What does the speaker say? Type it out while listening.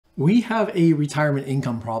We have a retirement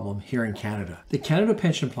income problem here in Canada. The Canada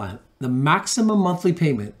Pension Plan, the maximum monthly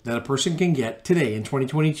payment that a person can get today in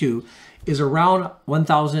 2022 is around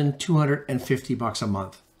 $1,250 a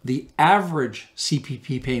month. The average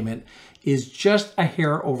CPP payment is just a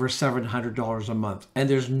hair over $700 a month. And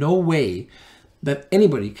there's no way that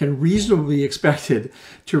anybody can reasonably be expected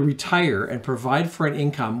to retire and provide for an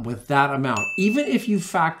income with that amount. Even if you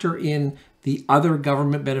factor in the other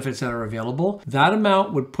government benefits that are available, that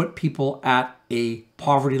amount would put people at a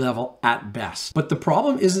poverty level at best. But the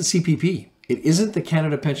problem isn't CPP. It isn't the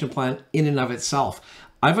Canada Pension Plan in and of itself.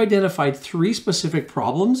 I've identified 3 specific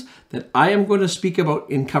problems that I am going to speak about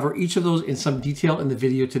and cover each of those in some detail in the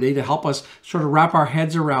video today to help us sort of wrap our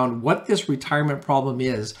heads around what this retirement problem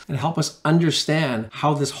is and help us understand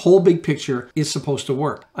how this whole big picture is supposed to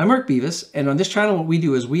work. I'm Mark Beavis, and on this channel what we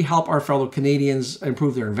do is we help our fellow Canadians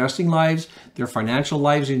improve their investing lives, their financial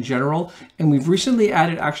lives in general, and we've recently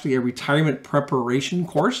added actually a retirement preparation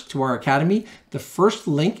course to our academy. The first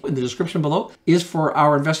link in the description below is for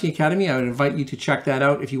our Investing Academy. I would invite you to check that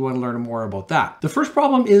out if you want to learn more about that. The first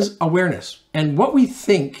problem is awareness. And what we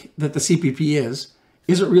think that the CPP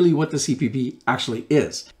isn't really what the CPP actually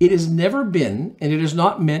is. It has never been, and it is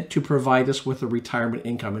not meant to provide us with a retirement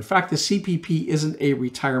income. In fact, the CPP isn't a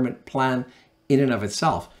retirement plan in and of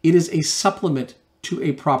itself. It is a supplement to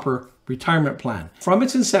a proper retirement plan. From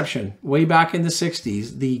its inception, way back in the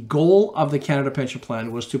 60s, the goal of the Canada Pension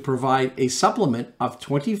Plan was to provide a supplement of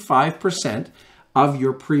 25% of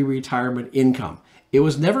your pre-retirement income. It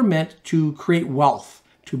was never meant to create wealth,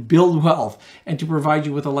 to build wealth, and to provide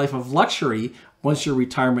you with a life of luxury once your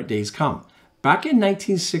retirement days come. Back in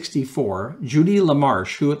 1964, Judy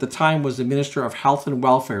LaMarche, who at the time was the Minister of Health and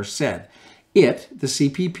Welfare, said, the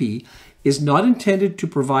CPP, is not intended to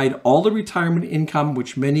provide all the retirement income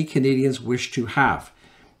which many Canadians wish to have.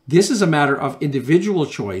 This is a matter of individual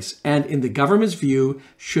choice and, in the government's view,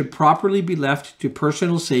 should properly be left to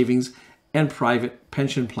personal savings and private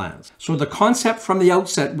pension plans. So the concept from the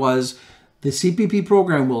outset was the CPP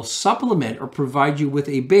program will supplement or provide you with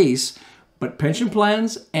a base, but pension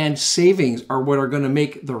plans and savings are what are going to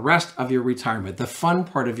make the rest of your retirement, the fun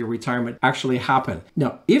part of your retirement, actually happen.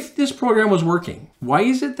 Now, if this program was working, why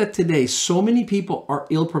is it that today so many people are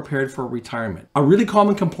ill-prepared for retirement? A really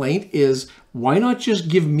common complaint is, why not just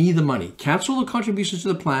give me the money? Cancel the contributions to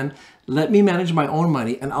the plan, let me manage my own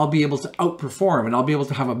money, and I'll be able to outperform, and I'll be able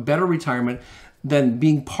to have a better retirement than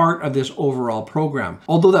being part of this overall program.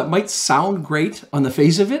 Although that might sound great on the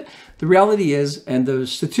face of it, the reality is, and the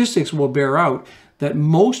statistics will bear out, that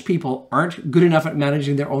most people aren't good enough at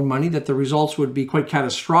managing their own money, that the results would be quite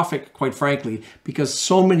catastrophic, quite frankly, because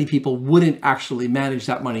so many people wouldn't actually manage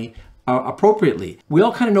that money appropriately. We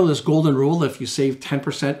all kind of know this golden rule: if you save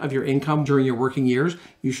 10% of your income during your working years,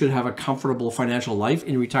 you should have a comfortable financial life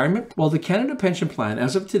in retirement. Well, the Canada Pension Plan,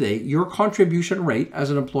 as of today, your contribution rate as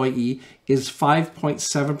an employee is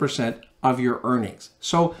 5.7% of your earnings.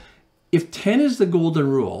 So if 10 is the golden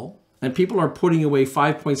rule, and people are putting away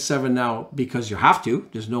 5.7 now because you have to,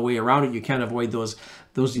 there's no way around it, you can't avoid those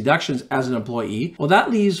deductions as an employee, well, that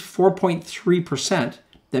leaves 4.3%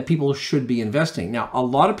 that people should be investing. Now, a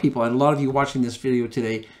lot of people, and a lot of you watching this video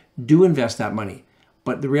today, do invest that money.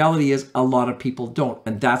 But the reality is a lot of people don't,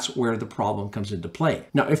 and that's where the problem comes into play.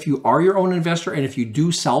 Now, if you are your own investor and if you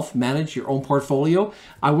do self-manage your own portfolio,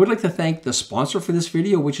 I would like to thank the sponsor for this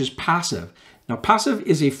video, which is Passive. Now, Passive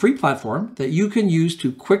is a free platform that you can use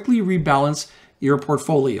to quickly rebalance your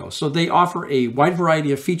portfolio. So they offer a wide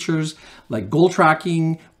variety of features like goal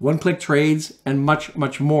tracking, one-click trades, and much,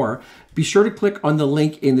 much more. Be sure to click on the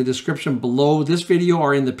link in the description below this video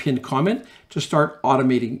or in the pinned comment to start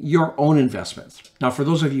automating your own investments. Now, for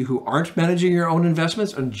those of you who aren't managing your own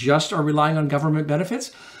investments and just are relying on government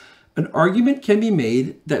benefits, an argument can be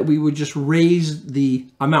made that we would just raise the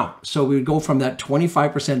amount. So we would go from that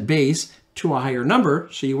 25% base to a higher number,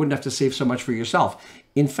 so you wouldn't have to save so much for yourself.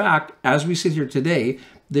 In fact, as we sit here today,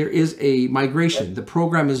 there is a migration. The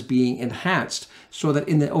program is being enhanced so that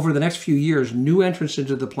over the next few years, new entrants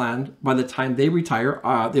into the plan, by the time they retire,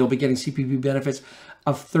 they'll be getting CPP benefits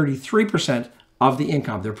of 33% of the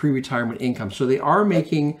income, their pre-retirement income. So they are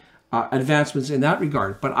making advancements in that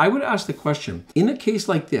regard. But I would ask the question, in a case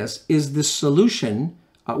like this, is the solution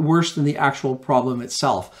worse than the actual problem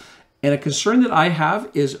itself? And a concern that I have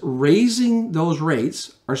is raising those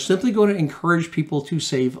rates are simply going to encourage people to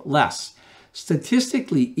save less.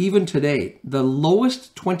 Statistically, even today, the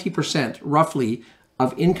lowest 20% roughly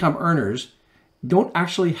of income earners don't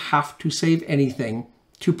actually have to save anything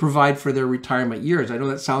to provide for their retirement years. I know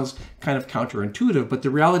that sounds kind of counterintuitive, but the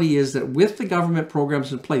reality is that with the government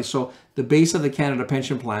programs in place, so the base of the Canada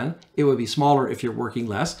Pension Plan, it would be smaller if you're working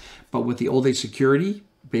less, but with the old age security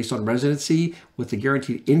based on residency, with the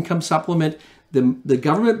guaranteed income supplement, the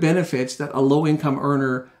government benefits that a low income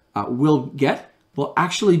earner will get will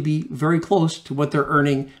actually be very close to what they're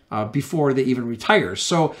earning before they even retire.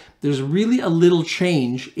 So there's really a little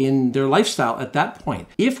change in their lifestyle at that point.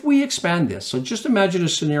 If we expand this, so just imagine a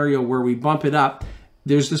scenario where we bump it up,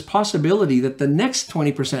 there's this possibility that the next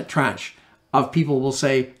 20% tranche of people will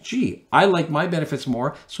say, gee, I like my benefits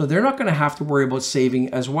more, so they're not going to have to worry about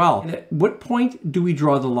saving as well. And at what point do we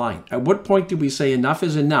draw the line? At what point do we say enough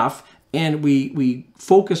is enough, and we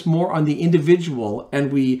focus more on the individual,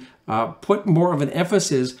 and we put more of an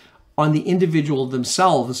emphasis on the individual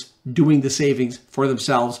themselves doing the savings for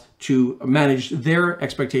themselves to manage their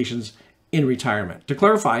expectations in retirement? To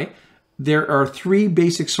clarify, there are three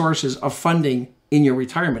basic sources of funding in your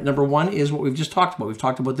retirement. Number one is what we've just talked about. We've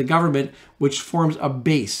talked about the government, which forms a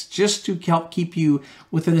base just to help keep you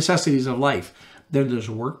with the necessities of life. Then there's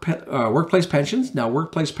workplace pensions. Now,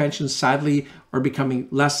 workplace pensions, sadly, are becoming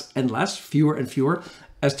less and less, fewer and fewer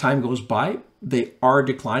as time goes by. They are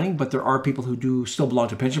declining, but there are people who do still belong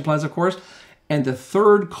to pension plans, of course. And the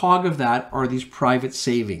third cog of that are these private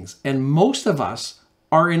savings. And most of us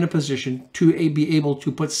are in a position to be able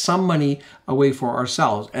to put some money away for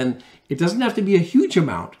ourselves. And it doesn't have to be a huge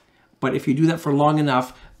amount, but if you do that for long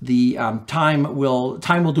enough, the time will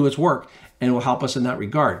do its work and will help us in that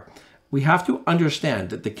regard. We have to understand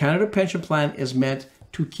that the Canada Pension Plan is meant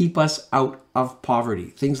to keep us out of poverty.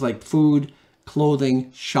 Things like food,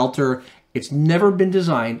 clothing, shelter. It's never been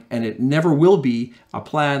designed, and it never will be, a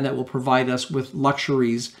plan that will provide us with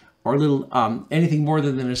luxuries or anything more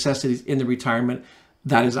than the necessities in the retirement.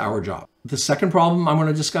 That is our job. The second problem I'm going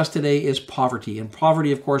to discuss today is poverty. And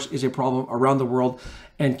poverty, of course, is a problem around the world,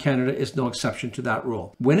 and Canada is no exception to that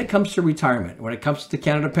rule. When it comes to retirement, when it comes to the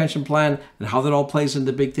Canada Pension Plan and how that all plays in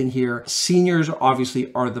the big thing here, seniors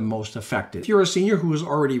obviously are the most affected. If you're a senior who is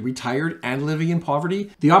already retired and living in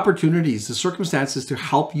poverty, the opportunities, the circumstances to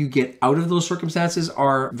help you get out of those circumstances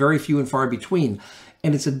are very few and far between.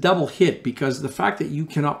 And it's a double hit, because the fact that you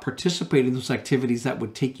cannot participate in those activities that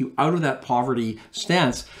would take you out of that poverty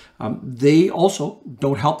stance, they also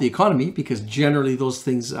don't help the economy, because generally those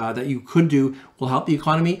things that you could do will help the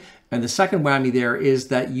economy. And the second whammy there is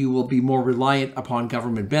that you will be more reliant upon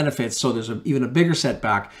government benefits. So there's even a bigger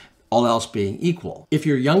setback, all else being equal. If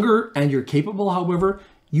you're younger and you're capable, however,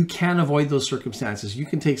 you can avoid those circumstances. You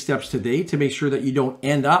can take steps today to make sure that you don't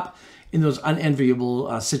end up in those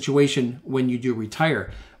unenviable situation when you do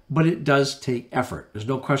retire. But it does take effort. There's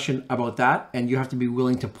no question about that. And you have to be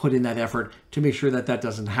willing to put in that effort to make sure that that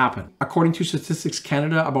doesn't happen. According to Statistics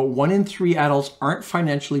Canada, about 1 in 3 adults aren't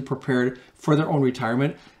financially prepared for their own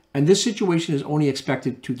retirement. And this situation is only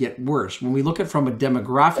expected to get worse. When we look at it from a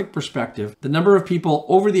demographic perspective, the number of people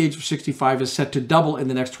over the age of 65 is set to double in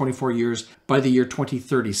the next 24 years by the year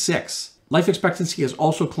 2036. Life expectancy has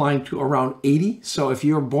also climbed to around 80. So if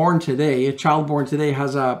you're born today, a child born today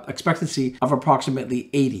has an expectancy of approximately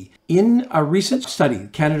 80. In a recent study,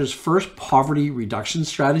 Canada's first poverty reduction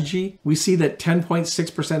strategy, we see that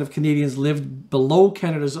 10.6% of Canadians lived below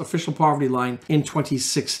Canada's official poverty line in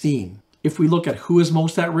 2016. If we look at who is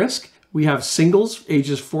most at risk, we have singles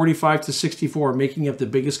ages 45 to 64 making up the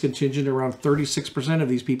biggest contingent. Around 36% of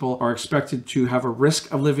these people are expected to have a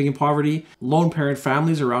risk of living in poverty. Lone parent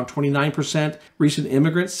families, around 29%. Recent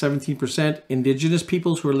immigrants, 17%. Indigenous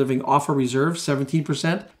peoples who are living off a reserve,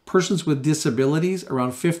 17%. Persons with disabilities,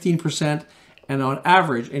 around 15%. And on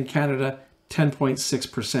average in Canada,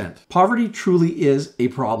 10.6%. Poverty truly is a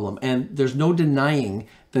problem, and there's no denying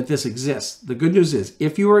that this exists. The good news is,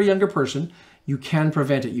 if you are a younger person, you can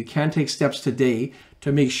prevent it. You can take steps today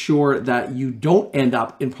to make sure that you don't end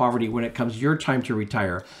up in poverty when it comes your time to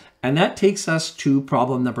retire. And that takes us to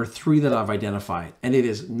problem number 3 that I've identified. And it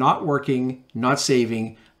is not working, not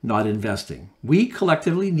saving, not investing. We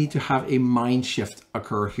collectively need to have a mind shift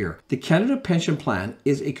occur here. The Canada Pension Plan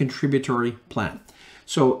is a contributory plan.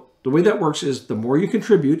 So the way that works is the more you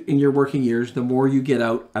contribute in your working years, the more you get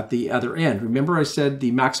out at the other end. Remember I said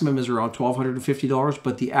the maximum is around $1,250,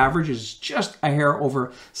 but the average is just a hair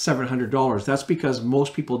over $700. That's because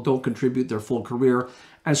most people don't contribute their full career,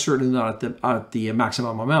 and certainly not at the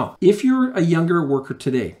maximum amount. If you're a younger worker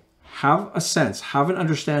today, have a sense, have an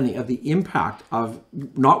understanding of the impact of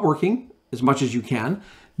not working as much as you can,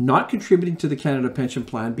 not contributing to the Canada Pension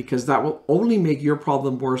Plan, because that will only make your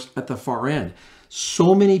problem worse at the far end.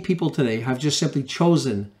 So many people today have just simply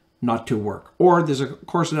chosen not to work. Or there's, of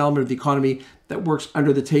course, an element of the economy that works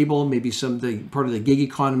under the table, maybe part of the gig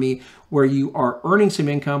economy, where you are earning some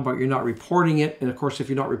income, but you're not reporting it. And of course, if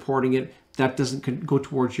you're not reporting it, that doesn't go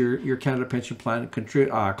towards your Canada Pension Plan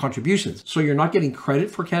contributions. So you're not getting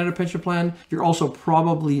credit for Canada Pension Plan. You're also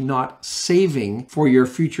probably not saving for your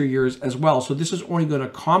future years as well. So this is only going to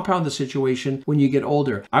compound the situation when you get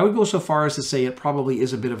older. I would go so far as to say it probably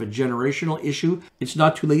is a bit of a generational issue. It's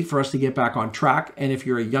not too late for us to get back on track. And if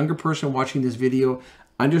you're a younger person watching this video,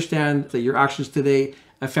 understand that your actions today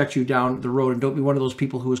affect you down the road, and don't be one of those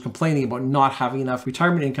people who is complaining about not having enough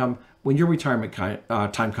retirement income when your retirement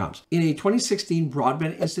time comes. In a 2016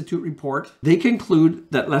 Broadbent Institute report, they conclude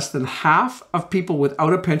that less than half of people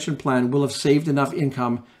without a pension plan will have saved enough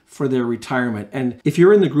income for their retirement. And if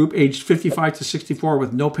you're in the group aged 55 to 64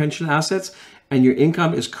 with no pension assets, and your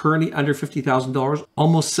income is currently under $50,000,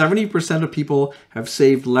 almost 70% of people have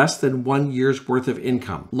saved less than 1 year's worth of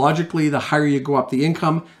income. Logically, the higher you go up the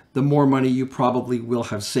income, the more money you probably will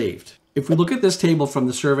have saved. If we look at this table from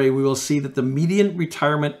the survey, we will see that the median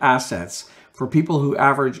retirement assets for people who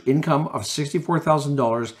average income of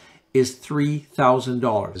 $64,000 is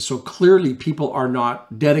 $3,000. So clearly people are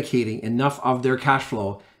not dedicating enough of their cash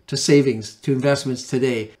flow to savings, to investments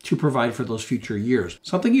today to provide for those future years.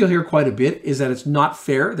 Something you'll hear quite a bit is that it's not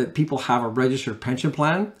fair that people have a registered pension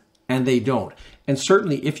plan and they don't. And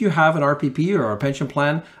certainly if you have an RPP or a pension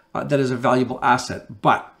plan, that is a valuable asset.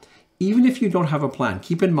 But even if you don't have a plan,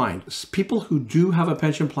 keep in mind, people who do have a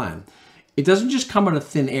pension plan, it doesn't just come out of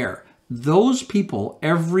thin air. Those people,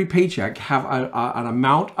 every paycheck, have an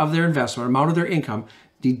amount of their investment, amount of their income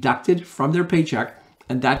deducted from their paycheck,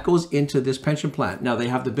 and that goes into this pension plan. Now, they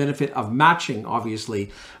have the benefit of matching,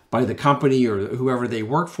 obviously, by the company or whoever they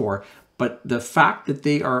work for, but the fact that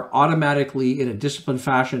they are automatically, in a disciplined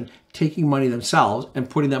fashion, taking money themselves and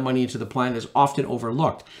putting that money into the plan is often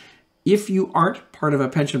overlooked. If you aren't part of a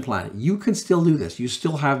pension plan, you can still do this. You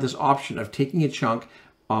still have this option of taking a chunk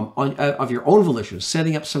of your own volition,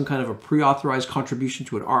 setting up some kind of a pre-authorized contribution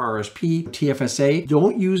to an RRSP, TFSA.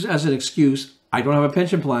 Don't use as an excuse, I don't have a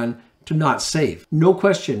pension plan, to not save. No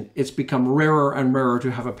question, it's become rarer and rarer to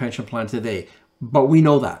have a pension plan today, but we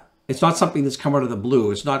know that. It's not something that's come out of the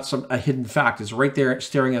blue. It's not a hidden fact. It's right there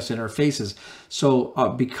staring us in our faces.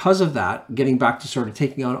 So because of that, getting back to sort of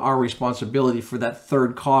taking on our responsibility for that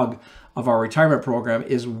third cog of our retirement program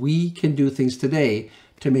is we can do things today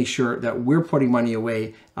to make sure that we're putting money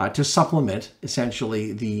away to supplement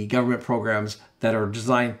essentially the government programs that are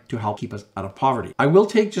designed to help keep us out of poverty. I will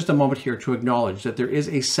take just a moment here to acknowledge that there is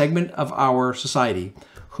a segment of our society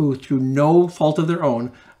who, through no fault of their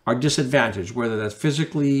own, are disadvantaged, whether that's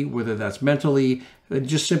physically, whether that's mentally,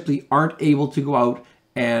 just simply aren't able to go out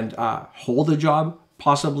and hold a job,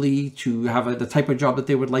 possibly to have the type of job that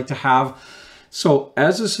they would like to have. So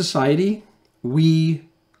as a society, we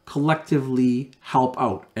collectively help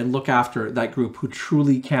out and look after that group who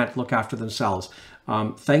truly can't look after themselves.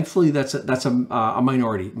 Thankfully, that's a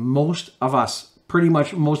minority. Most of us, pretty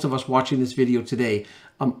much most of us watching this video today,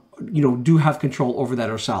 do have control over that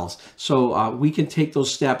ourselves. So we can take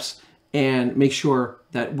those steps and make sure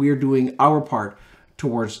that we're doing our part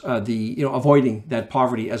towards avoiding that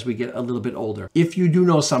poverty as we get a little bit older. If you do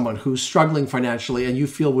know someone who's struggling financially and you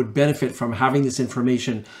feel would benefit from having this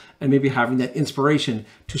information and maybe having that inspiration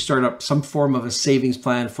to start up some form of a savings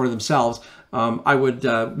plan for themselves, I would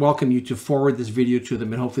welcome you to forward this video to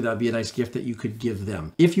them, and hopefully that would be a nice gift that you could give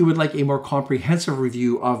them. If you would like a more comprehensive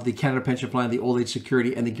review of the Canada Pension Plan, the Old Age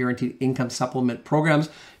Security, and the Guaranteed Income Supplement programs,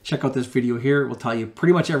 check out this video here. It will tell you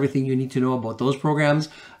pretty much everything you need to know about those programs.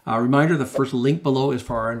 Reminder, the first link below is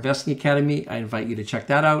for our Investing Academy. I invite you to check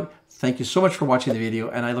that out. Thank you so much for watching the video,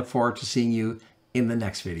 and I look forward to seeing you in the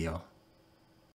next video.